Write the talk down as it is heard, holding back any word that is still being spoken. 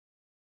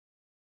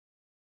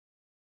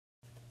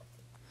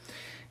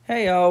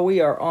Hey y'all,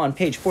 we are on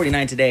page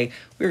 49 today.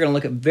 We're going to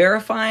look at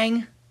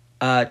verifying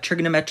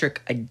trigonometric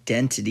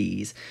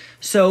identities.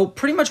 So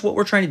pretty much what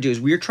we're trying to do is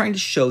we're trying to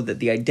show that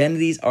the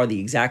identities are the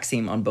exact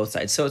same on both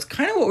sides. So it's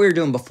kind of what we were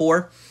doing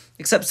before,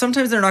 except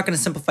sometimes they're not going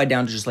to simplify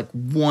down to just like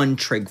one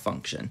trig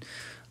function.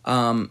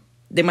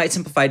 They might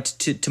simplify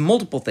to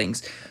multiple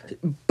things.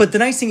 But the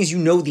nice thing is you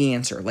know the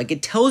answer. Like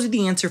it tells you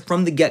the answer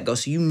from the get-go,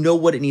 so you know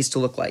what it needs to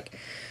look like.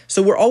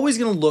 So we're always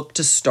going to look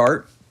to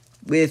start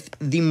with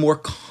the more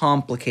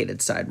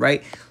complicated side,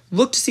 right?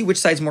 Look to see which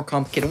side's more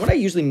complicated. What I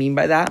usually mean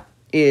by that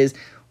is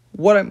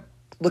what I'm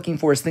looking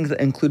for is things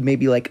that include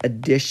maybe like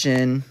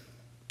addition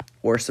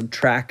or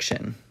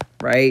subtraction,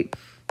 right?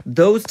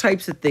 Those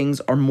types of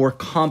things are more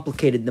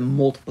complicated than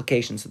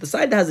multiplication. So the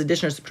side that has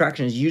addition or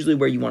subtraction is usually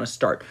where you want to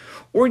start.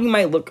 Or you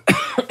might look,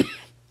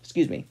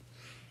 excuse me,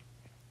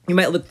 you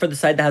might look for the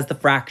side that has the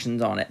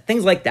fractions on it.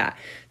 Things like that.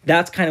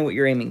 That's kind of what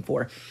you're aiming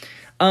for.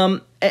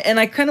 And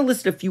I kind of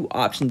listed a few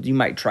options you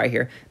might try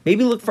here.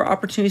 Maybe look for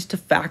opportunities to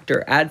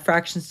factor, add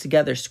fractions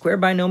together, square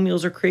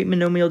binomials, or create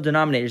monomial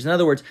denominators. In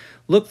other words,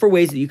 look for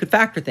ways that you could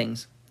factor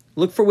things.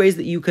 Look for ways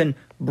that you can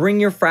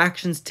bring your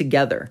fractions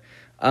together.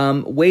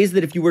 Ways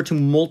that if you were to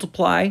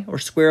multiply or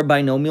square a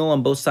binomial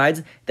on both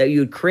sides, that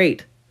you would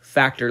create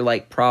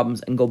factor-like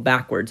problems and go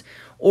backwards.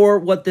 Or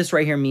what this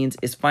right here means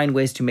is find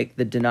ways to make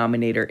the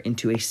denominator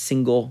into a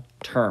single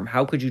term.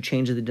 How could you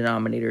change the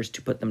denominators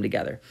to put them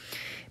together?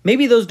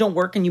 Maybe those don't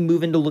work and you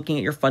move into looking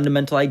at your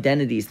fundamental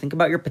identities. Think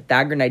about your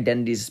Pythagorean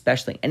identities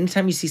especially.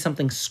 Anytime you see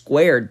something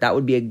squared, that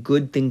would be a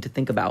good thing to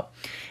think about.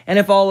 And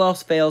if all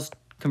else fails,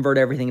 convert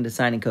everything into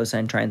sine and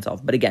cosine, try and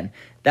solve. But again,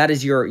 that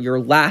is your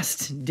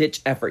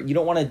last-ditch effort. You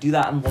don't want to do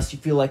that unless you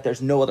feel like there's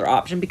no other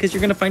option because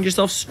you're going to find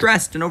yourself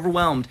stressed and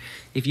overwhelmed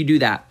if you do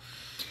that.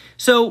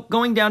 So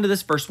going down to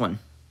this first one.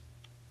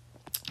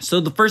 So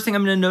the first thing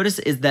I'm going to notice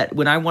is that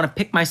when I want to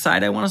pick my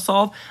side I want to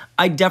solve,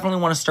 I definitely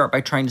want to start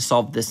by trying to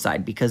solve this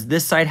side because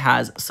this side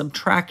has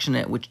subtraction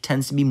in it, which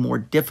tends to be more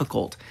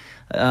difficult.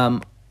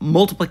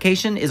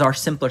 Multiplication is our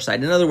simpler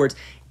side. In other words,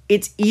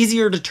 it's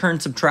easier to turn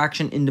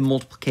subtraction into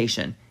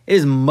multiplication. It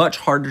is much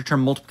harder to turn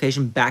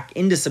multiplication back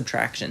into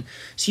subtraction.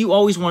 So you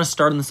always want to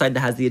start on the side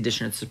that has the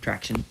addition and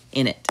subtraction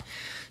in it.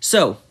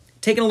 So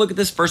taking a look at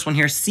this first one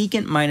here,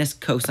 secant minus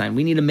cosine.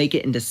 We need to make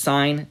it into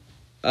sine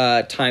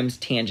times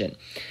tangent.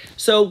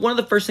 So one of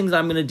the first things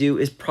I'm going to do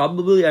is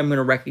probably I'm going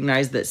to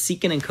recognize that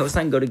secant and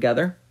cosine go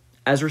together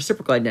as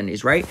reciprocal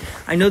identities, right?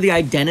 I know the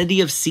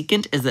identity of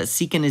secant is that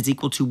secant is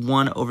equal to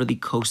 1 over the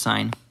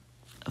cosine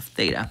of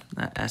theta.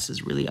 That S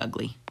is really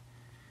ugly.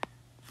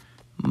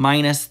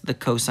 Minus the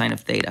cosine of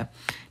theta.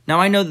 Now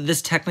I know that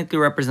this technically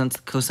represents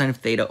the cosine of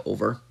theta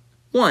over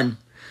 1.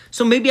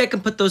 So maybe I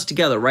can put those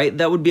together, right?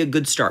 That would be a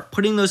good start.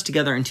 Putting those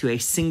together into a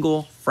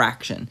single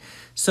fraction.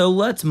 So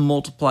let's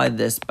multiply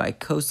this by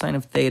cosine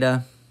of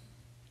theta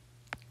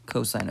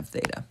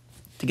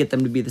to get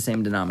them to be the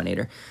same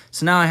denominator.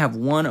 So now I have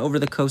 1 over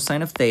the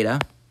cosine of theta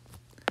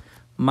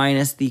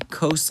minus the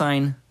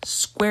cosine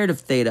squared of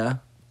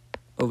theta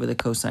over the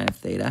cosine of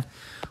theta,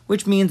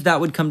 which means that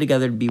would come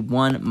together to be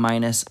 1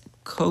 minus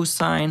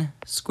cosine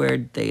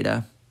squared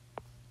theta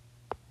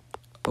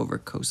over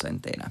cosine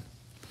theta.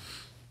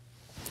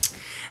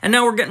 And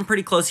now we're getting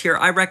pretty close here.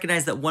 I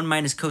recognize that 1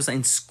 minus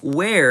cosine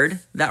squared,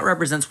 that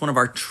represents one of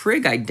our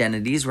trig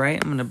identities, right?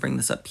 I'm going to bring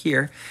this up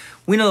here.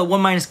 We know that 1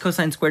 minus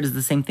cosine squared is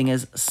the same thing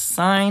as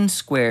sine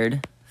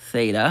squared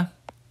theta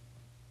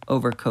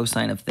over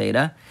cosine of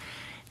theta.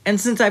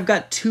 And since I've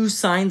got two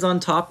sines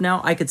on top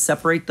now, I could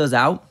separate those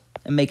out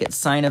and make it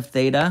sine of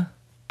theta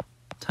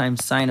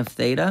times sine of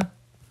theta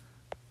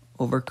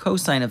over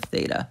cosine of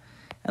theta.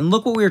 And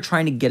look what we were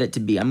trying to get it to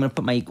be. I'm going to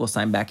put my equal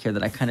sign back here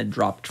that I kind of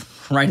dropped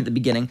right at the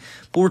beginning.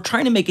 But we're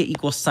trying to make it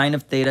equal sine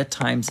of theta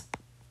times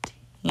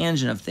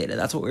tangent of theta.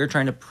 That's what we were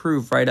trying to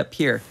prove right up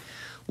here.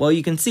 Well,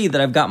 you can see that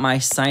I've got my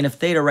sine of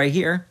theta right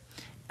here.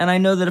 And I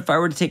know that if I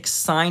were to take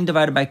sine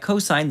divided by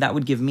cosine, that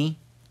would give me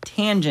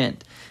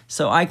tangent.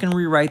 So I can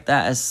rewrite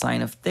that as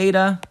sine of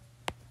theta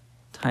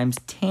times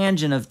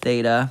tangent of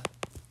theta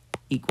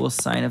equals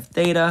sine of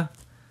theta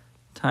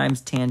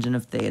times tangent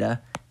of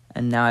theta.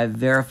 And now I've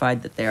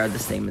verified that they are the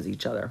same as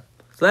each other.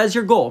 So that's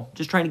your goal,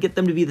 just trying to get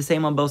them to be the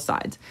same on both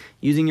sides,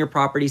 using your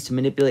properties to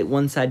manipulate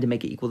one side to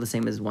make it equal the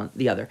same as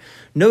the other.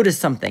 Notice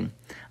something.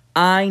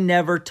 I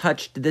never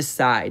touched this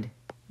side.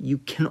 You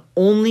can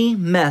only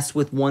mess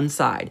with one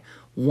side.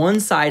 One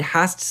side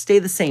has to stay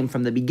the same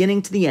from the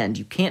beginning to the end.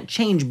 You can't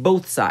change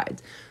both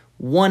sides.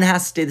 One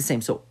has to stay the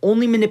same. So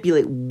only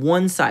manipulate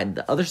one side.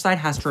 The other side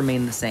has to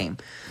remain the same.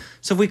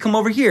 So if we come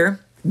over here,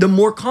 the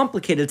more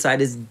complicated side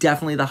is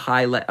definitely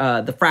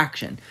the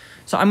fraction.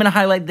 So I'm going to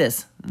highlight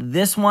this.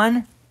 This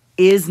one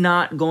is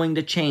not going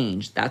to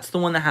change. That's the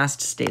one that has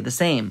to stay the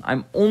same.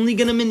 I'm only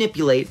going to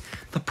manipulate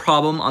the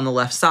problem on the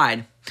left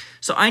side.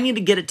 So I need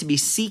to get it to be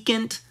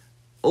secant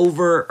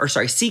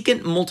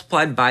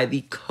multiplied by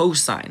the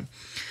cosine.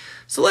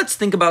 So let's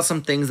think about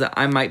some things that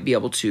I might be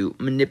able to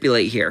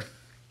manipulate here.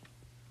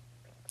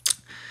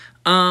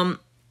 I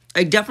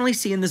definitely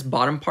see in this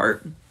bottom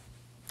part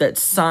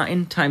that's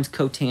sine times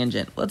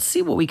cotangent. Let's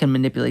see what we can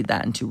manipulate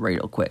that into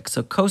real quick.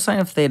 So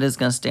cosine of theta is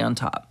going to stay on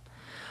top.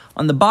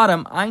 On the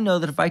bottom, I know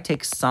that if I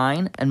take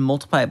sine and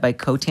multiply it by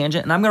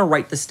cotangent, and I'm going to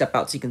write this step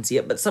out so you can see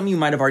it, but some of you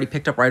might have already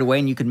picked up right away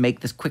and you can make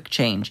this quick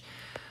change.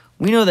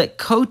 We know that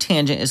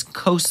cotangent is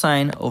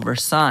cosine over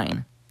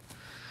sine.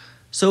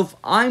 So if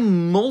I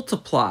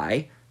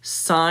multiply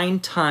sine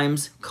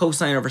times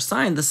cosine over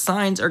sine, the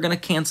sines are going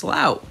to cancel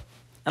out.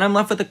 And I'm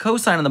left with a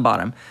cosine on the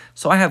bottom.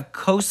 So I have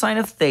cosine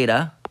of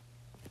theta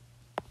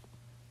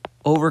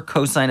over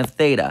cosine of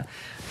theta.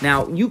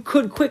 Now, you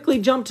could quickly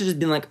jump to just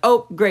being like,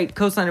 oh, great,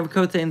 cosine over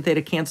cosine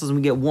theta cancels and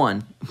we get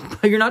 1.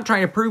 But you're not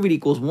trying to prove it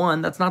equals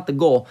 1. That's not the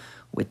goal.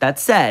 With that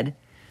said,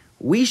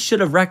 we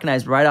should have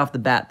recognized right off the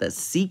bat that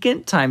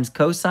secant times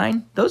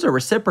cosine, those are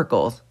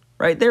reciprocals,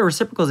 right? They're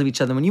reciprocals of each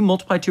other. When you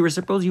multiply two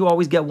reciprocals, you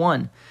always get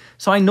 1.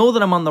 So I know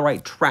that I'm on the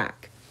right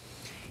track.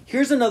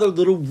 Here's another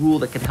little rule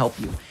that can help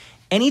you.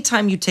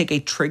 Anytime you take a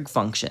trig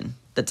function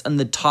that's on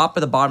the top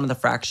or the bottom of the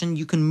fraction,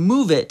 you can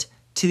move it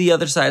to the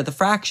other side of the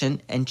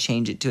fraction and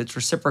change it to its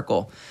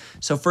reciprocal.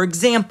 So for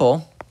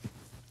example,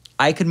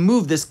 I could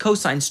move this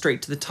cosine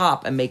straight to the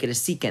top and make it a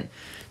secant.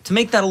 To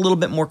make that a little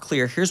bit more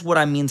clear, here's what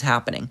I mean's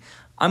happening.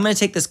 I'm going to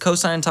take this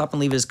cosine on top and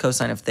leave it as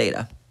cosine of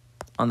theta.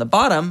 On the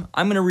bottom,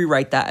 I'm going to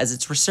rewrite that as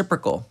its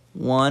reciprocal,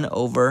 1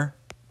 over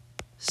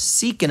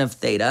secant of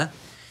theta,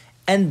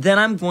 and then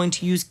I'm going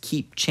to use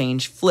keep,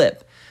 change,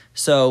 flip.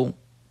 So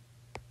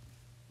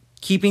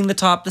keeping the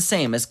top the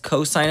same as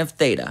cosine of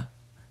theta,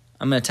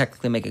 I'm going to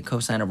technically make it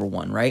cosine over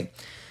 1, right?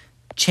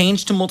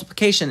 Change to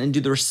multiplication and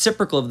do the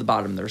reciprocal of the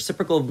bottom. The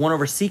reciprocal of 1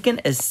 over secant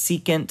is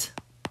secant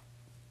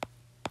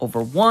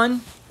over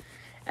 1.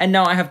 And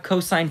now I have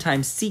cosine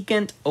times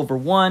secant over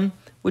 1,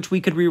 which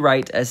we could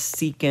rewrite as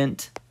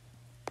secant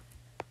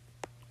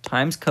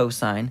times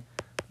cosine,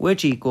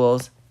 which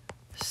equals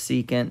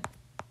secant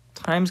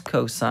times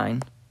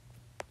cosine,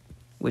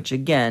 which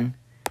again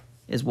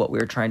is what we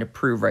were trying to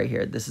prove right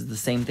here. This is the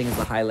same thing as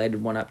the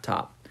highlighted one up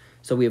top.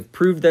 So we have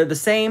proved they're the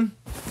same.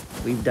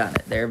 We've done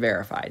it. They're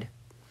verified.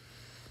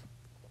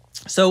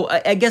 So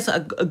I guess a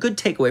good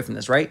takeaway from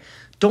this, right?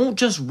 Don't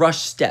just rush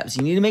steps.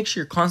 You need to make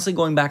sure you're constantly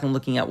going back and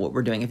looking at what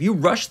we're doing. If you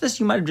rush this,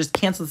 you might have just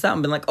canceled this out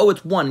and been like, oh,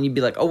 it's 1. And you'd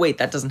be like, oh, wait,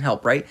 that doesn't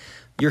help, right?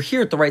 You're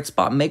here at the right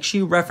spot. Make sure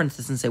you reference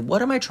this and say,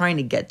 what am I trying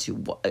to get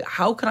to?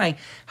 How can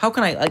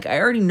I, like, I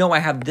already know I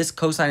have this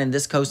cosine and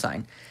this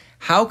cosine.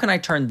 How can I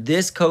turn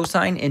this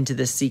cosine into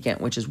this secant,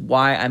 which is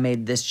why I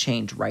made this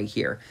change right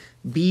here.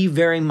 Be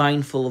very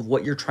mindful of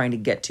what you're trying to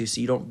get to so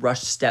you don't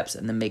rush steps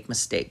and then make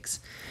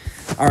mistakes.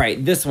 All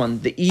right, this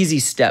one, the easy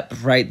step,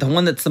 right? The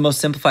one that's the most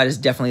simplified is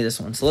definitely this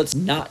one. So let's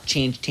not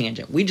change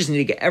tangent. We just need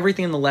to get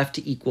everything on the left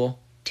to equal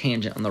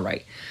tangent on the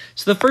right.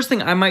 So the first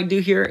thing I might do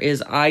here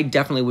is I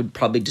definitely would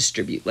probably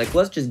distribute. Like,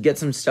 let's just get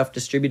some stuff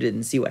distributed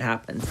and see what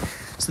happens.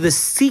 So the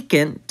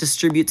secant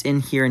distributes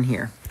in here and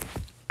here.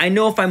 I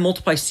know if I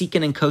multiply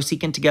secant and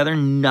cosecant together,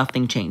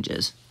 nothing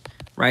changes,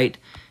 right?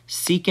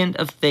 Secant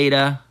of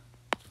theta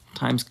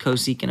times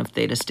cosecant of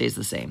theta stays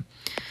the same.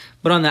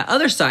 But on that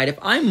other side, if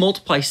I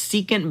multiply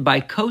secant by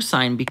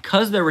cosine,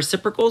 because they're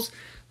reciprocals,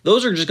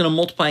 those are just going to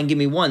multiply and give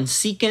me 1.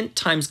 Secant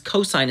times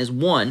cosine is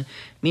 1,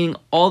 meaning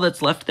all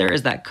that's left there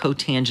is that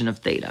cotangent of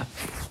theta.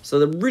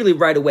 So really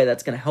right away,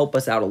 that's going to help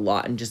us out a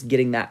lot in just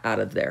getting that out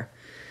of there.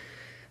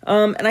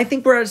 And I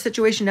think we're at a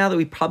situation now that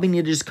we probably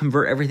need to just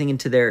convert everything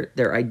into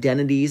their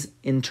identities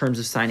in terms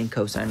of sine and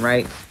cosine,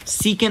 right?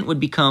 Secant would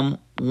become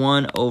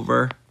 1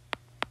 over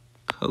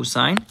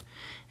cosine,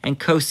 and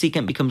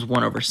cosecant becomes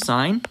 1 over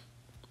sine.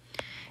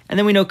 And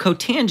then we know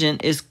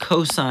cotangent is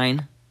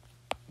cosine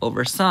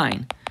over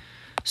sine.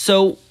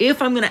 So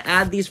if I'm going to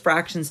add these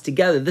fractions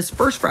together, this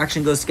first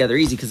fraction goes together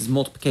easy because it's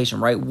multiplication,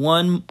 right?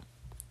 1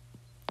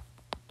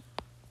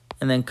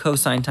 and then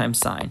cosine times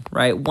sine,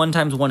 right? 1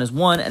 times 1 is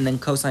 1, and then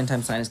cosine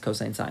times sine is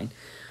cosine sine.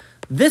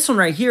 This one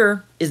right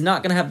here is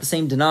not going to have the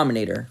same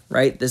denominator,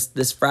 right?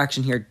 This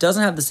fraction here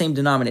doesn't have the same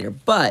denominator,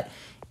 but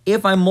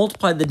if I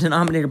multiply the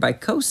denominator by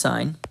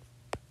cosine,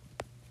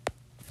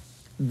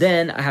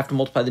 then I have to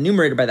multiply the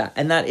numerator by that,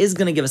 and that is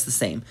going to give us the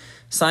same.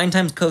 Sine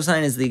times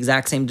cosine is the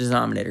exact same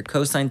denominator.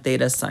 Cosine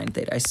theta, sine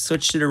theta. I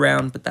switched it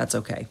around, but that's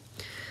okay.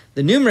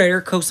 The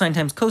numerator, cosine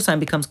times cosine,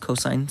 becomes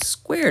cosine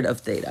squared of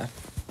theta.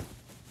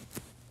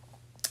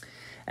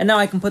 And now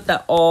I can put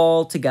that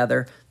all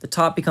together. The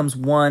top becomes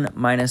 1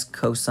 minus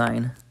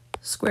cosine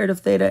squared of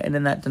theta, and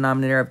in that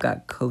denominator, I've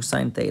got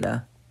cosine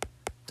theta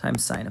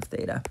times sine of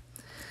theta.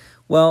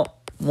 Well,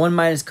 1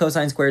 minus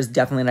cosine squared is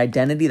definitely an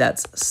identity.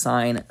 That's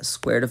sine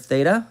squared of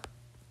theta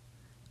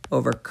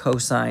over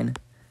cosine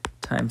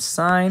times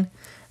sine.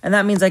 And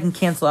that means I can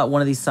cancel out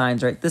one of these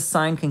signs, right? This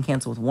sine can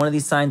cancel with one of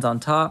these signs on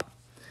top.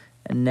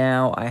 And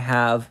now I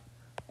have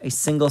a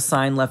single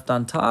sine left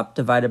on top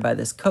divided by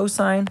this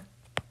cosine.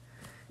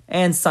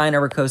 And sine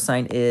over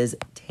cosine is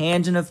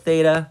tangent of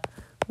theta,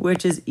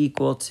 which is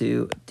equal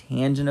to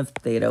tangent of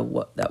theta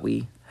that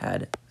we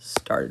had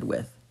started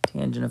with.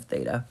 Tangent of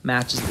theta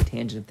matches the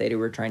tangent of theta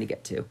we're trying to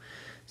get to.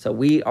 So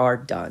we are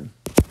done.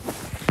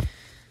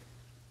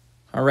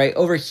 All right,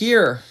 over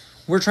here,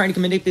 we're trying to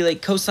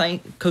manipulate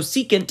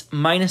cosecant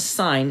minus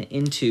sine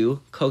into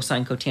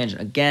cosine cotangent.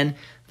 Again,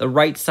 the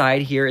right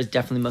side here is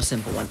definitely the most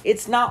simple one.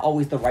 It's not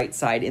always the right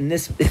side. In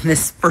this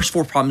first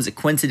 4 problems, it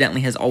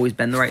coincidentally has always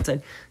been the right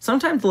side.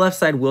 Sometimes the left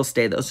side will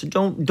stay though, so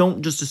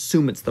don't just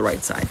assume it's the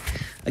right side.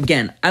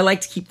 Again, I like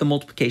to keep the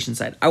multiplication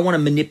side. I want to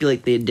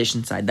manipulate the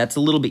addition side. That's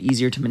a little bit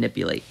easier to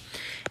manipulate.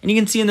 And you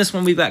can see in this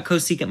one, we've got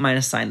cosecant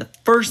minus sine. The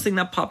first thing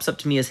that pops up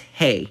to me is,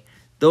 hey,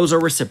 those are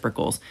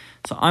reciprocals.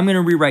 So I'm going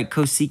to rewrite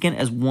cosecant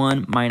as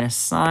 1 minus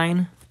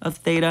sine of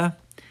theta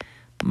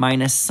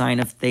minus sine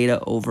of theta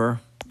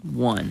over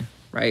 1.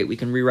 Right? We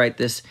can rewrite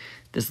this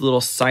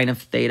little sine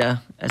of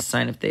theta as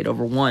sine of theta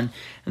over 1.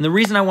 And the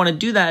reason I want to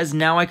do that is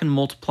now I can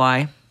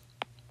multiply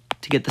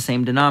to get the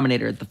same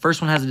denominator. The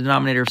first one has a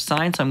denominator of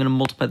sine, so I'm going to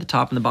multiply the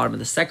top and the bottom of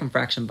the second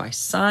fraction by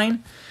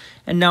sine.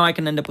 And now I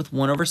can end up with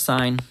 1 over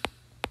sine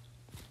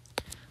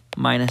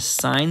minus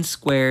sine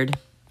squared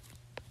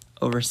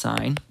over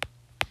sine.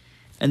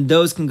 And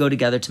those can go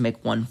together to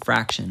make one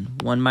fraction.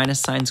 1 minus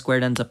sine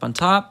squared ends up on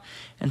top.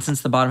 And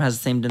since the bottom has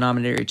the same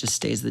denominator, it just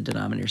stays the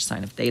denominator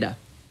sine of theta.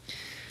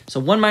 So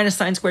 1 minus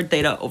sine squared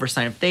theta over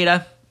sine of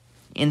theta.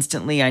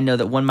 Instantly, I know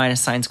that 1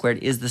 minus sine squared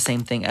is the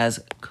same thing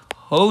as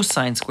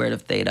cosine squared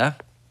of theta.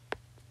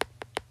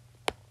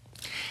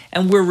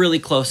 And we're really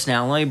close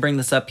now. Let me bring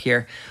this up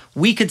here.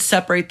 We could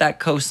separate that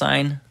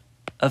cosine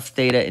of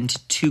theta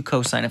into 2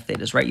 cosine of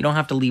thetas, right? You don't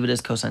have to leave it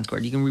as cosine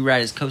squared. You can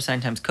rewrite it as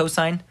cosine times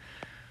cosine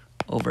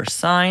over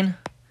sine.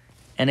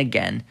 And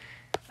again,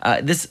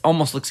 this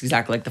almost looks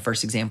exactly like the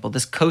first example.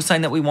 This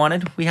cosine that we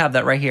wanted, we have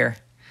that right here.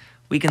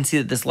 We can see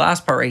that this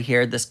last part right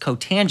here, this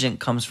cotangent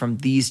comes from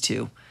these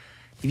two.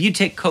 If you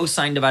take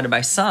cosine divided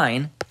by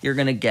sine, you're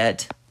going to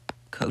get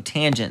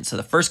cotangent. So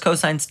the first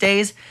cosine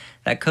stays.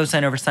 That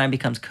cosine over sine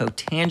becomes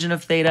cotangent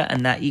of theta,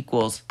 and that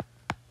equals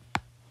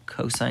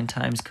cosine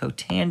times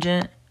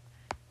cotangent.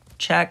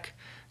 Check.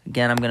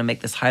 Again, I'm going to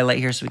make this highlight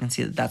here so we can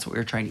see that that's what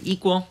we're trying to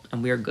equal,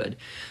 and we are good.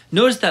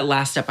 Notice that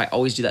last step, I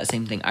always do that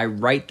same thing. I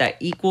write that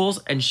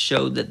equals and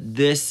show that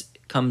this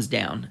comes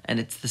down, and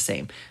it's the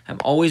same. I'm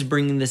always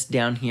bringing this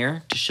down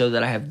here to show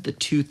that I have the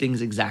two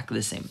things exactly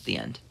the same at the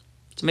end.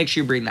 So make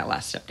sure you bring that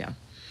last step down.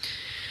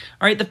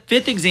 All right, the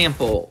fifth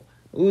example.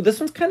 Ooh, this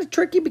one's kind of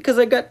tricky because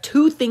I got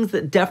 2 things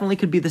that definitely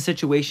could be the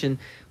situation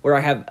where I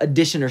have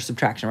addition or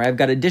subtraction, right? I've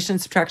got addition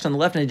and subtraction on the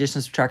left and addition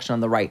and subtraction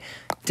on the right.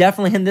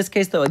 Definitely in this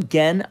case, though,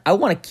 again, I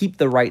want to keep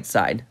the right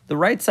side. The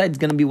right side is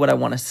going to be what I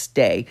want to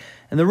stay.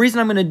 And the reason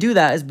I'm going to do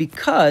that is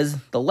because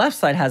the left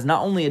side has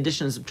not only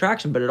addition and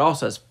subtraction, but it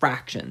also has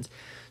fractions.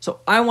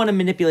 So I want to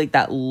manipulate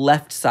that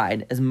left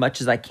side as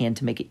much as I can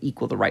to make it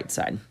equal the right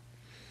side.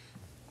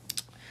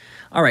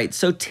 All right,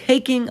 so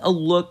taking a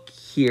look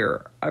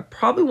here, I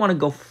probably want to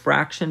go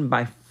fraction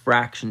by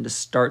fraction to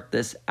start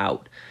this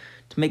out,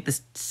 to make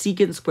this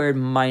secant squared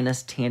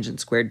minus tangent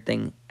squared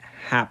thing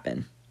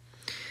happen.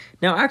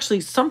 Now,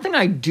 actually, something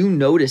I do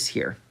notice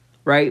here,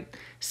 right?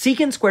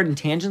 Secant squared and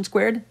tangent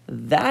squared,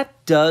 that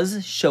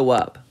does show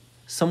up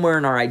somewhere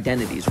in our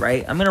identities,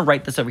 right? I'm going to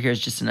write this over here as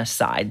just an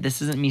aside.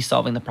 This isn't me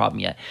solving the problem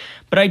yet.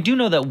 But I do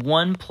know that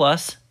 1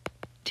 plus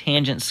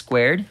tangent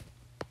squared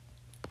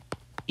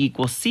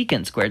equals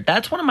secant squared.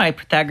 That's one of my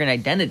Pythagorean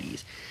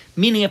identities.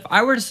 Meaning if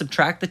I were to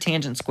subtract the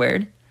tangent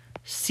squared,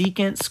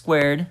 secant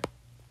squared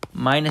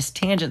minus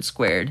tangent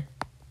squared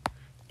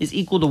is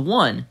equal to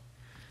 1.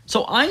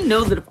 So I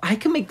know that if I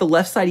can make the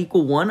left side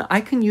equal 1,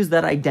 I can use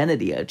that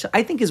identity, which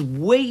I think is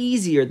way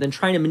easier than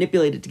trying to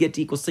manipulate it to get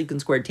to equal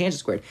secant squared, tangent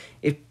squared.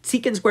 If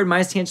secant squared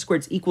minus tangent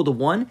squared is equal to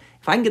 1,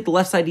 if I can get the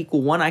left side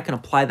equal 1, I can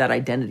apply that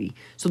identity.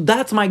 So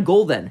that's my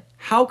goal then.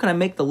 How can I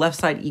make the left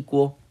side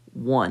equal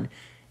 1?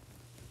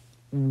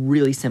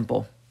 Really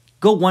simple.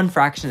 Go one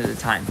fraction at a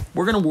time.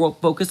 We're going to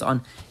focus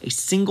on a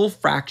single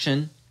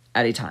fraction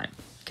at a time,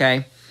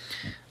 okay?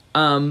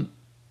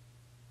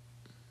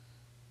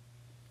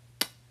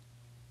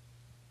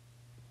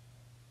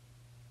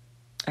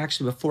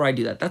 Actually, before I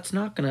do that, that's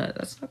not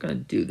gonna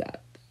do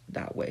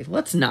that way.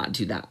 Let's not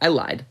do that. I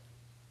lied.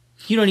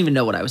 You don't even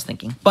know what I was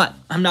thinking, but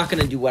I'm not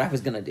gonna do what I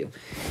was gonna do.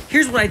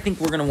 Here's what I think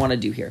we're gonna want to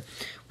do here.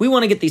 We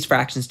want to get these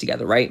fractions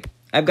together, right?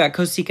 I've got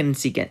cosecant and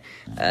secant.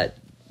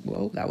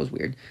 Whoa, that was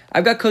weird.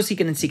 I've got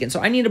cosecant and secant, so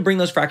I need to bring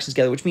those fractions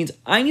together, which means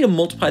I need to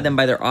multiply them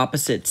by their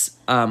opposites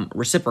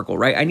reciprocal,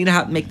 right? I need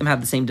to make them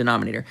have the same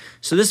denominator.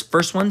 So this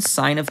first one,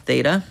 sine of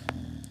theta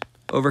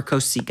over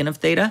cosecant of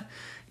theta.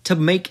 To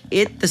make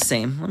it the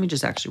same, let me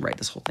just actually write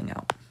this whole thing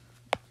out.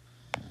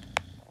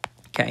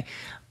 Okay,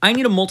 I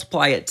need to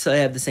multiply it to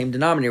have the same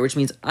denominator, which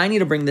means I need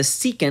to bring the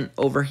secant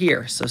over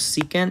here. So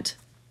secant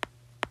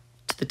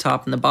to the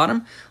top and the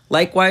bottom.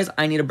 Likewise,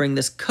 I need to bring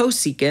this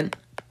cosecant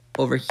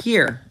over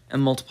here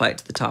and multiply it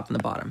to the top and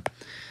the bottom.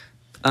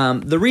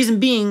 The reason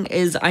being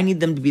is I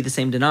need them to be the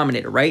same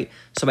denominator, right?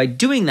 So by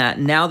doing that,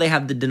 now they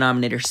have the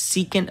denominator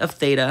secant of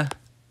theta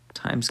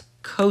times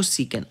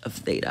cosecant of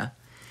theta.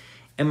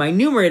 And my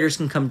numerators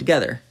can come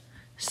together.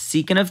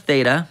 Secant of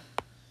theta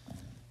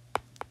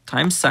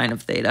times sine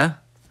of theta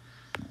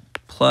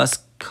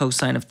plus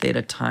cosine of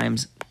theta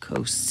times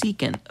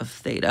cosecant of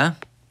theta.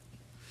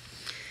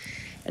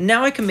 And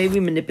now I can maybe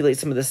manipulate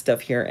some of this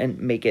stuff here and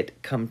make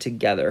it come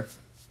together.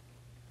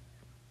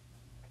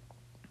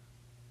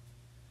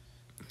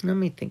 Let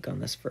me think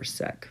on this for a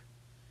sec.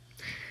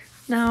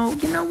 No,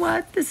 you know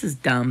what? This is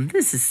dumb.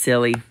 This is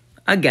silly.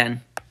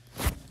 Again,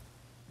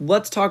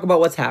 let's talk about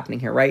what's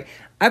happening here, right?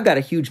 I've got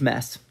a huge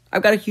mess.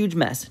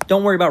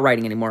 Don't worry about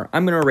writing anymore.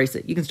 I'm going to erase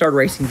it. You can start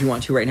erasing if you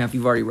want to right now if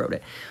you've already wrote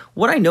it.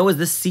 What I know is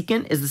this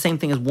secant is the same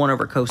thing as 1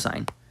 over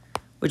cosine,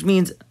 which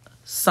means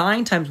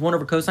sine times 1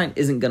 over cosine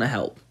isn't going to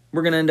help.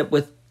 We're going to end up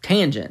with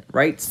tangent,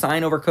 right?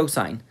 Sine over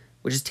cosine,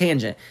 which is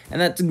tangent. And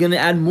that's going to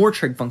add more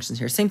trig functions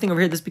here. Same thing over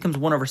here. This becomes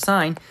 1 over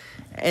sine.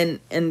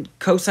 And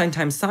cosine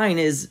times sine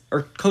is,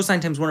 or cosine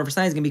times 1 over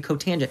sine is going to be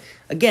cotangent.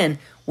 Again,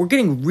 we're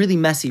getting really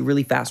messy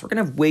really fast. We're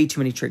going to have way too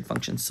many trig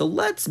functions. So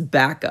let's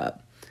back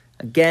up.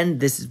 Again,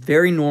 this is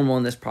very normal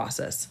in this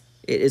process.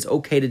 It is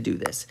okay to do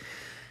this.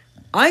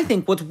 I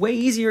think what's way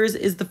easier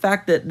is the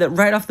fact that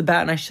right off the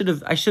bat, and I should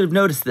have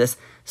noticed this,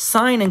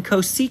 sine and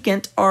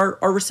cosecant are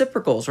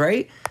reciprocals,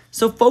 right?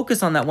 So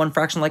focus on that one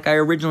fraction like I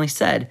originally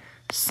said.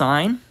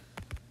 Sine,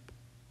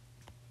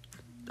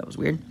 that was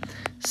weird,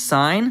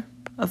 sine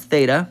of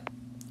theta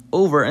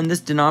over, and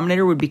this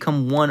denominator would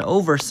become 1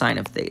 over sine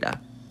of theta.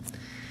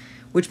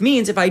 Which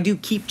means if I do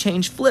keep,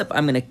 change, flip,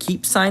 I'm going to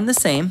keep sine the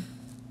same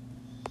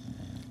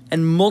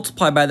and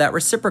multiply by that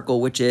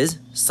reciprocal, which is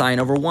sine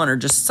over 1, or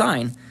just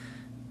sine.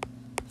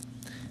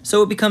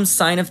 So it becomes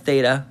sine of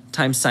theta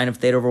times sine of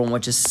theta over 1,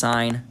 which is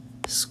sine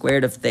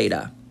squared of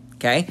theta,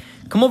 okay?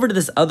 Come over to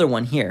this other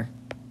one here.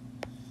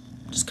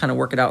 Just kind of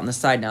work it out on the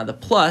side now. The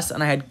plus,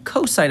 and I had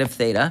cosine of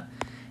theta,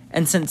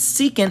 and since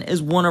secant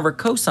is 1 over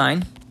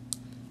cosine,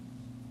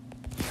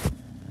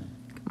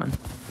 come on,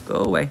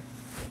 go away.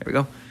 There we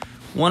go.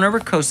 1 over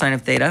cosine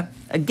of theta.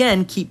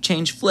 Again, keep,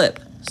 change, flip.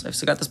 So I've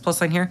still got this plus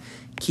sign here.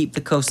 Keep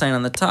the cosine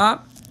on the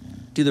top.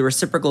 Do the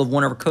reciprocal of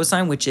 1 over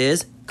cosine, which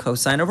is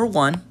cosine over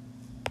 1.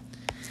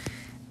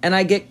 And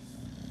I get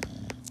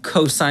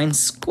cosine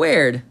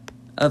squared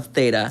of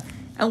theta.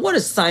 And what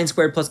is sine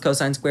squared plus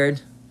cosine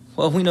squared?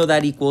 Well, we know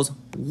that equals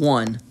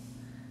 1.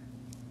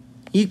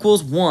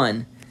 Equals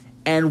 1.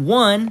 And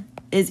 1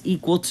 is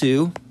equal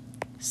to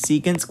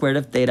secant squared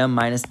of theta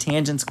minus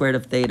tangent squared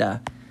of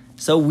theta.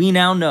 So we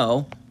now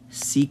know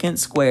secant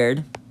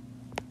squared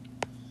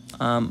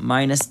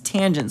minus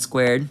tangent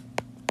squared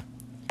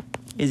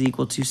is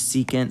equal to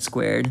secant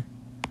squared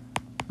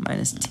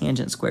minus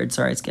tangent squared.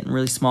 Sorry, it's getting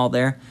really small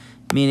there,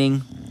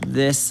 meaning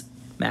this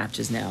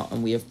matches now,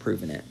 and we have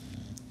proven it.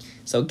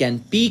 So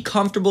again, be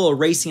comfortable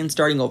erasing and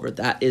starting over.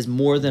 That is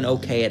more than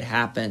okay. It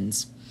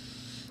happens.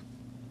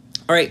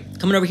 All right,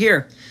 coming over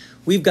here,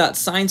 we've got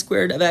sine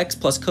squared of x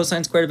plus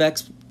cosine squared of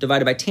x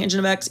divided by tangent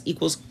of x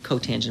equals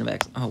cotangent of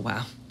x. Oh,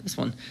 wow. This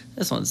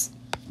one's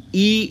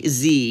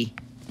easy.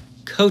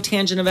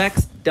 Cotangent of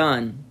x,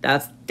 done.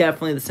 That's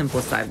definitely the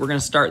simplest side. We're going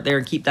to start there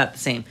and keep that the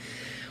same.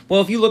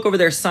 Well, if you look over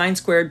there, sine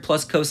squared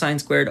plus cosine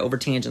squared over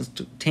tangent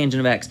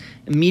of x,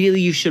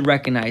 immediately you should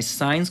recognize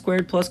sine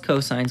squared plus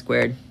cosine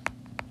squared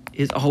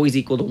is always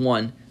equal to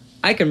 1.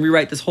 I can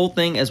rewrite this whole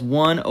thing as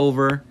 1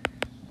 over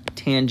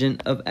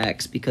tangent of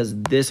x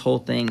because this whole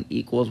thing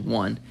equals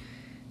 1.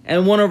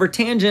 And 1 over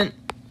tangent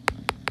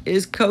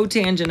is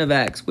cotangent of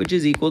x, which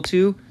is equal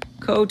to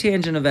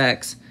cotangent of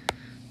x.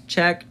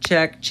 Check,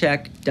 check,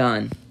 check,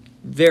 done.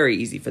 Very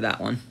easy for that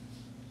one.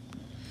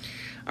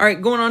 All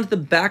right, going on to the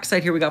back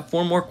side here, we got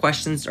 3 more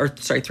questions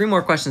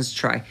to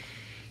try.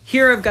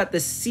 Here I've got the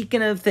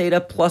secant of theta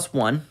plus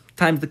 1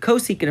 times the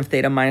cosecant of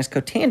theta minus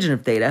cotangent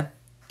of theta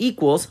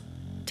equals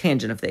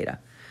tangent of theta.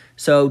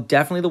 So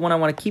definitely the one I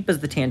want to keep is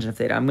the tangent of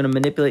theta. I'm going to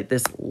manipulate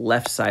this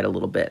left side a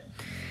little bit.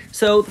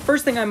 So the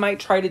first thing I might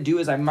try to do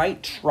is I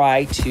might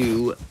try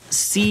to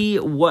see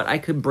what I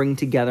could bring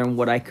together and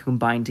what I could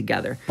combine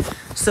together.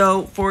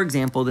 So for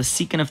example, the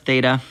secant of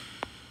theta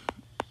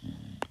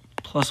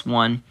plus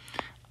 1.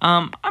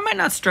 I might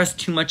not stress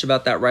too much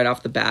about that right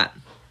off the bat,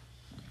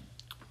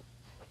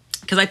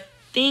 because I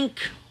think,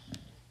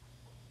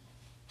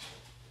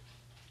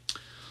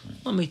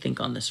 let me think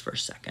on this for a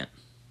second.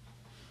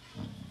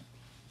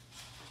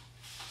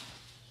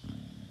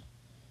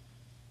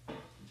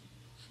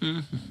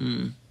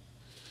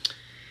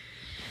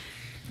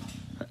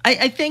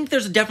 I think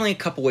there's definitely a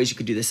couple ways you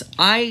could do this.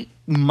 I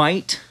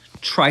might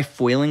try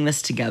foiling this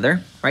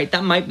together, right?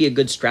 That might be a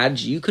good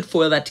strategy. You could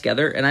foil that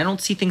together, and I don't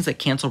see things that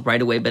cancel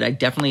right away, but I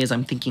definitely, as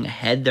I'm thinking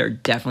ahead, there are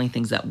definitely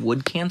things that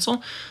would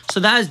cancel.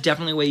 So that is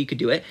definitely a way you could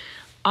do it.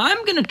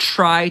 I'm going to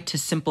try to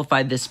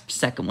simplify this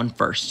second one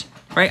first,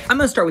 right? I'm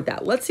going to start with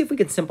that. Let's see if we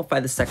can simplify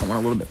the second one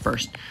a little bit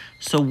first.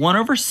 So 1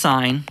 over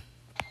sine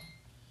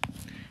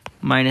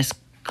minus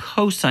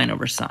cosine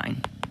over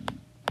sine.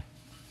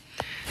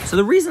 So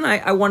the reason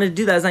I wanted to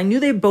do that is I knew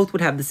they both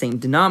would have the same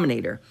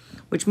denominator,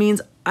 which means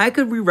I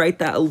could rewrite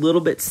that a little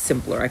bit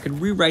simpler. I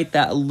could rewrite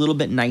that a little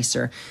bit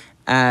nicer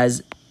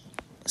as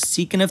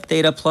secant of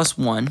theta plus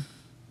 1.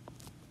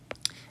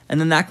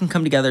 And then that can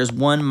come together as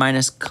 1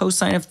 minus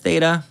cosine of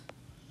theta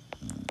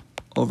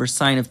over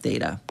sine of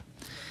theta.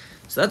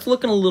 So that's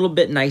looking a little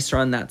bit nicer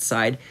on that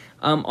side.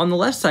 On the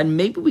left side,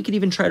 maybe we could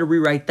even try to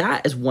rewrite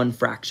that as one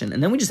fraction,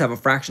 and then we just have a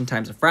fraction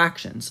times a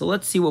fraction. So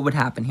let's see what would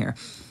happen here.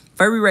 If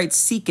I rewrite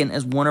secant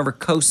as 1 over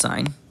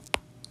cosine,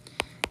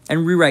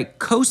 and rewrite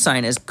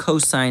cosine as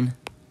cosine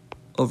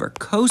over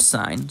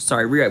cosine,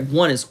 sorry, rewrite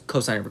 1 as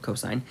cosine over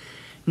cosine,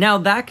 now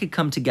that could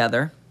come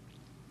together.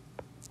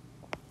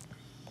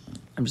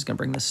 I'm just going to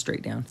bring this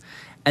straight down.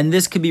 And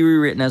this could be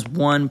rewritten as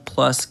 1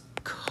 plus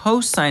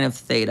cosine of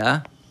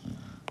theta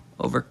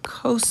over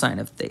cosine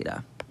of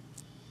theta.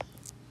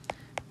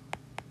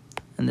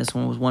 And this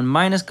one was 1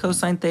 minus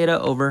cosine theta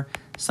over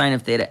sine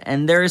of theta.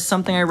 And there is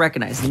something I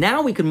recognize.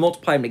 Now we can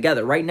multiply them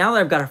together. Right now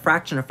that I've got a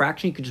fraction,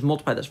 you could just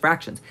multiply those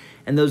fractions.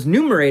 And those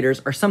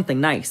numerators are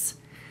something nice.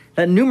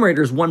 That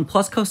numerator is 1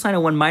 plus cosine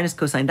and 1 minus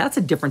cosine. That's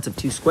a difference of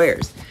 2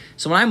 squares.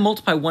 So when I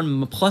multiply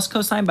 1 plus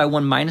cosine by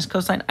 1 minus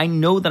cosine, I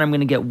know that I'm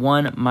going to get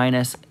 1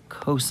 minus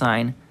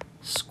cosine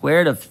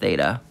squared of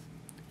theta.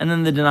 And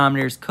then the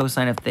denominator is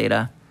cosine of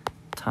theta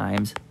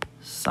times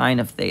sine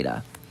of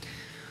theta.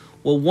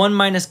 Well, 1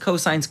 minus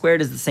cosine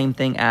squared is the same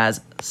thing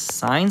as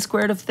sine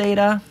squared of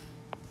theta.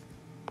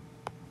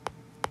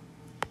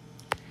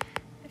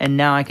 And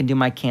now I can do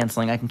my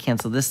canceling. I can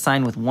cancel this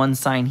sine with 1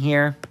 sine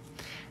here.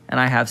 And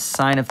I have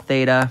sine of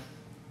theta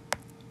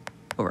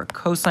over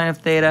cosine of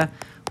theta,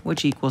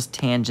 which equals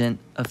tangent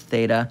of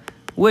theta,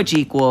 which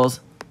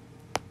equals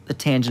the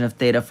tangent of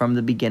theta from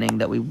the beginning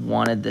that we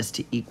wanted this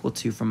to equal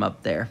to from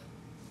up there.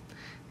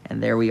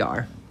 And there we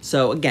are.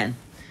 So again,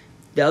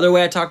 the other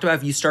way I talked about,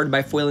 if you started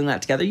by foiling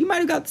that together, you might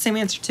have got the same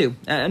answer too.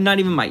 Not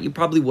even might, you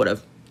probably would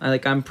have.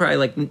 I'm probably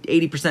like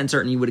 80%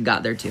 certain you would have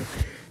got there too.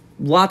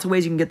 Lots of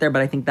ways you can get there,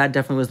 but I think that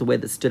definitely was the way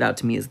that stood out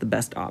to me as the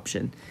best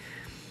option.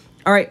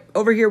 All right,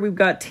 over here we've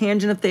got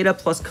tangent of theta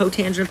plus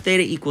cotangent of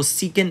theta equals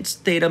secant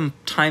theta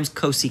times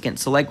cosecant.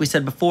 So like we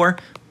said before,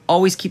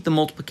 always keep the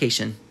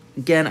multiplication.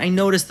 Again, I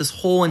noticed this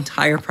whole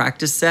entire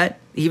practice set,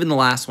 even the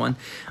last one,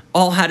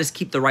 all had us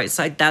keep the right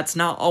side. That's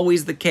not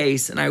always the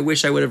case, and I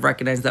wish I would have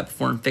recognized that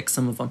before and fixed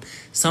some of them.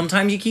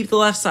 Sometimes you keep the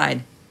left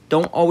side.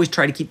 Don't always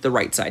try to keep the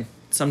right side.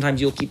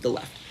 Sometimes you'll keep the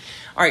left.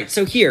 All right,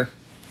 so here,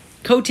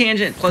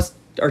 cotangent plus,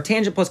 or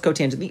tangent plus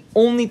cotangent. The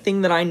only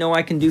thing that I know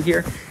I can do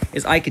here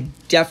is I could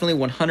definitely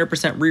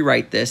 100%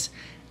 rewrite this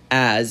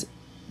as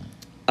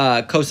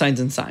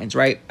cosines and sines,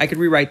 right? I could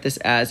rewrite this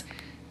as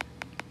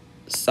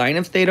sine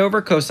of theta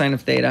over cosine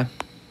of theta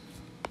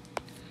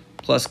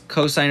plus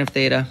cosine of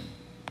theta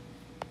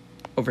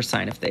over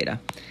sine of theta.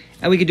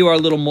 And we could do our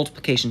little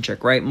multiplication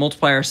trick, right?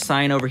 Multiply our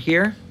sine over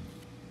here,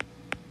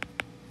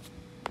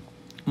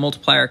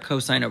 multiply our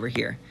cosine over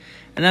here.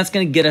 And that's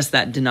going to get us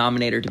that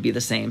denominator to be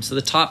the same. So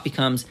the top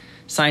becomes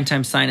sine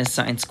times sine is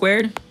sine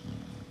squared.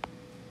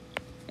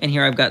 And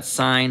here I've got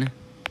sine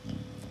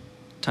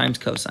times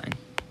cosine.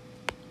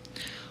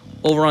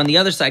 Over on the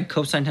other side,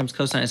 cosine times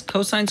cosine is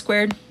cosine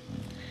squared.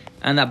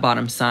 And that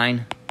bottom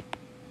sine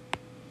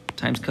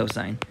times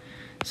cosine.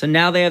 So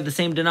now they have the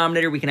same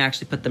denominator. We can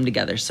actually put them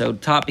together. So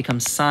top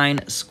becomes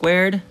sine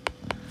squared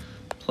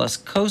plus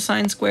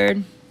cosine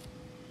squared.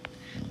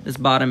 This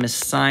bottom is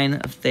sine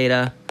of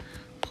theta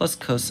plus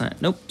cosine,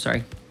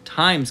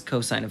 times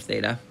cosine of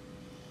theta.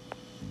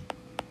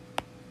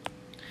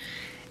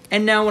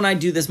 And now when I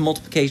do this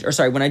multiplication,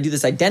 when I do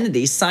this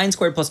identity, sine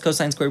squared plus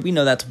cosine squared, we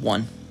know that's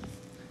 1.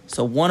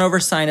 So 1 over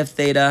sine of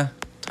theta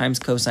times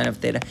cosine of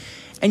theta.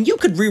 And you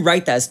could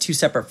rewrite that as 2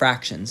 separate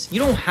fractions.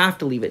 You don't have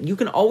to leave it. You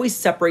can always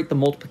separate the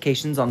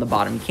multiplications on the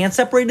bottom. You can't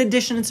separate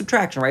addition and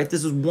subtraction, right? If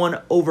this is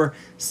 1 over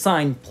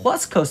sine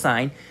plus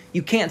cosine,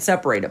 you can't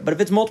separate it. But if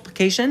it's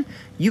multiplication,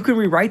 you can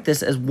rewrite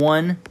this as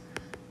 1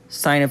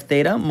 sine of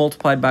theta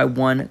multiplied by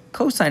 1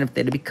 cosine of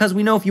theta, because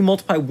we know if you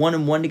multiply 1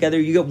 and 1 together,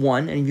 you get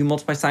 1, and if you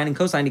multiply sine and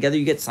cosine together,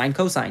 you get sine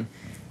cosine.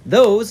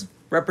 Those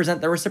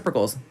represent the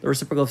reciprocals. The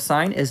reciprocal of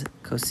sine is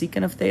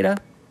cosecant of theta.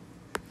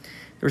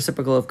 The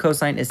reciprocal of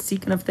cosine is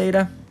secant of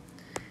theta,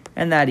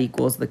 and that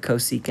equals the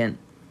cosecant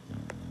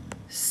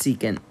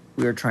secant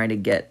we were trying to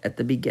get at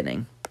the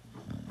beginning.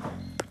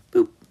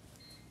 Boop.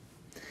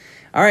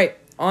 All right,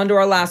 on to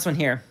our last one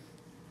here.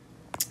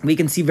 We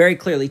can see very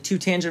clearly 2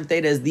 tangent of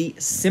theta is the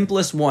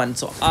simplest one,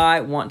 so I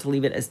want to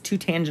leave it as 2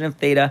 tangent of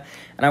theta,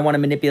 and I want to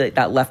manipulate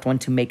that left one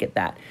to make it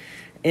that.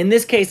 In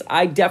this case,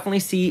 I definitely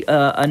see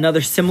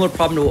another similar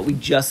problem to what we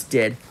just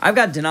did. I've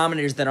got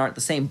denominators that aren't the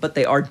same, but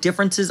they are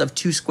differences of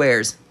 2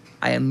 squares.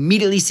 I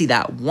immediately see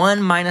that.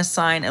 1 minus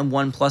sine and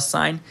 1 plus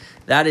sine.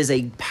 That is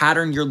a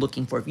pattern you're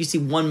looking for. If you see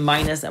 1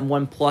 minus and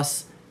 1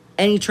 plus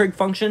any trig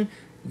function,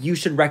 you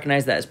should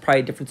recognize that as probably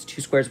a difference of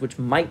 2 squares, which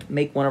might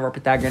make one of our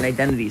Pythagorean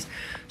identities.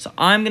 So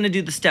I'm going to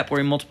do the step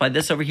where we multiply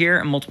this over here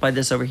and multiply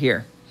this over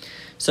here.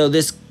 So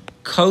this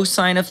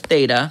cosine of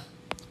theta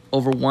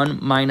over 1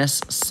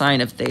 minus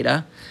sine of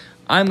theta,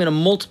 I'm going to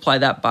multiply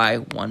that by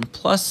 1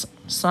 plus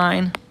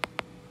sine,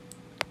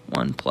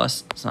 1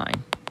 plus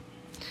sine.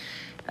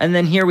 And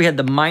then here we had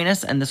the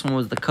minus, and this one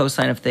was the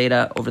cosine of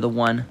theta over the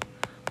 1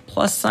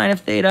 plus sine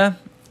of theta.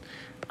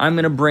 I'm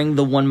going to bring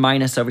the 1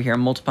 minus over here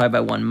and multiply by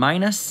 1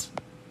 minus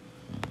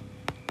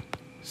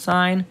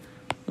sine,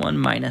 1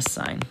 minus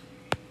sine.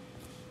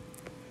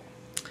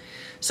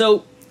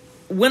 So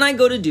when I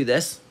go to do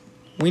this,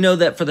 we know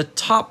that for the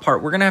top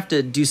part, we're going to have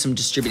to do some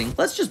distributing.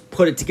 Let's just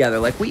put it together.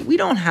 Like we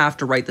don't have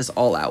to write this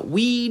all out.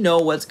 We know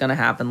what's going to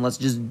happen. Let's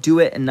just do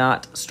it and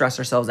not stress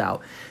ourselves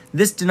out.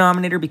 This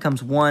denominator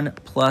becomes 1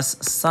 plus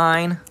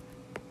sine,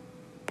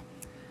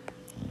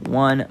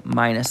 1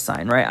 minus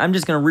sine, right? I'm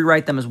just going to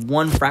rewrite them as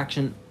one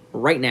fraction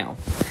right now.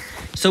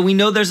 So we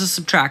know there's a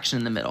subtraction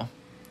in the middle.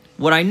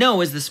 What I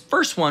know is this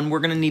first one, we're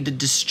going to need to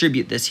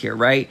distribute this here,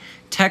 right?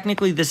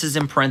 Technically, this is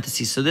in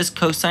parentheses. So this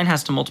cosine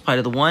has to multiply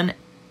to the 1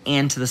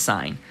 and to the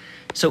sine.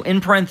 So in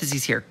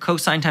parentheses here,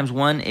 cosine times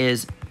 1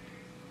 is,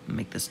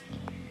 make this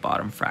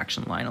bottom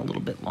fraction line a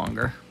little bit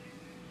longer.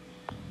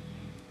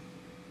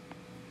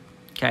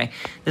 Okay,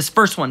 this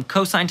first one,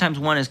 cosine times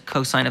 1 is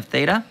cosine of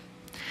theta.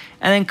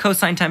 And then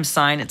cosine times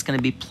sine, it's going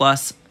to be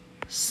plus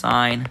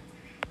sine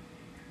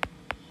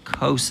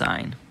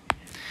cosine.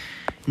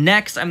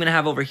 Next, I'm going to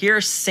have over here,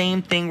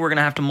 same thing. We're going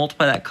to have to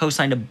multiply that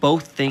cosine to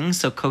both things.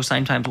 So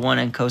cosine times 1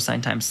 and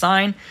cosine times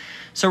sine.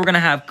 So we're going to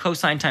have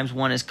cosine times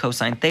 1 is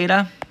cosine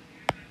theta.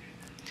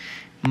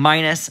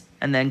 Minus,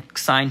 and then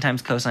sine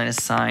times cosine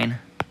is sine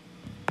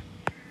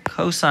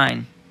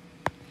cosine.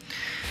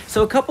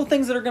 So a couple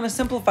things that are going to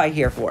simplify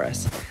here for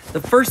us.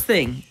 The first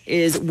thing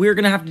is we're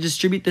going to have to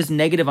distribute this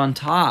negative on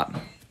top.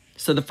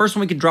 So the first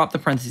one, we could drop the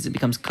parentheses. It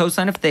becomes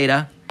cosine of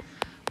theta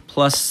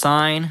plus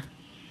sine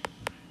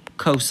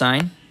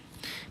cosine.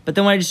 But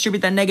then when I distribute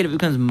that negative, it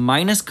becomes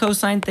minus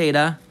cosine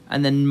theta,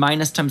 and then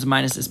minus times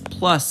minus is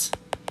plus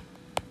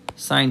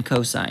sine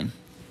cosine.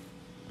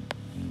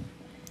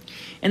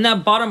 In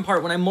that bottom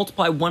part, when I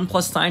multiply 1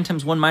 plus sine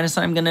times 1 minus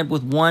sine, I'm going to end up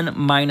with 1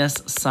 minus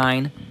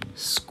sine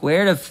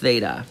squared of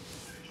theta.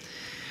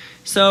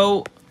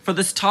 So for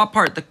this top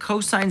part, the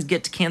cosines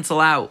get to cancel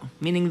out,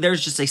 meaning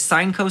there's just a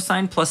sine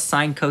cosine plus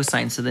sine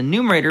cosine. So the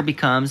numerator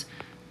becomes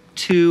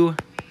 2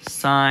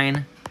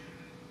 sine,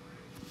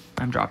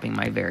 I'm dropping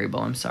my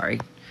variable, I'm sorry,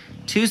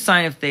 2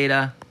 sine of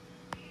theta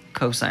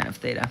cosine of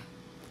theta.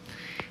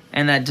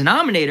 And that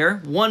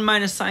denominator, 1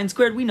 minus sine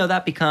squared, we know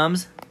that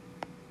becomes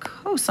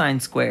cosine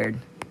squared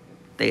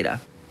theta.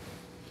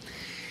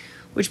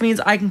 Which means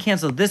I can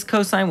cancel this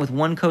cosine with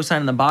 1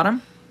 cosine in the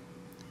bottom.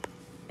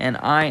 And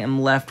I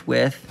am left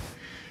with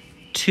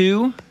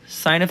 2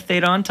 sine of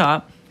theta on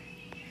top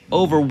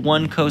over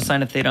 1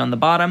 cosine of theta on the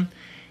bottom.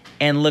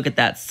 And look at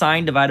that,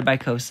 sine divided by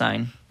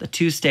cosine. The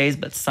 2 stays,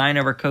 but sine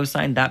over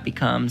cosine, that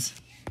becomes,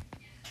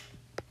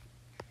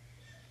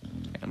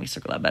 let me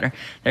circle that better.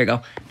 There you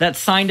go. That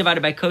sine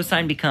divided by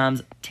cosine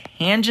becomes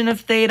tangent of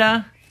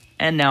theta.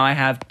 And now I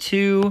have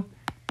 2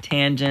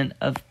 tangent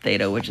of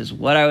theta, which is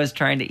what I was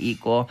trying to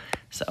equal.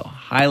 So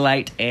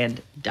highlight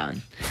and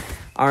done.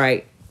 All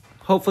right.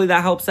 Hopefully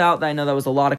that helps out. I know that was a lot of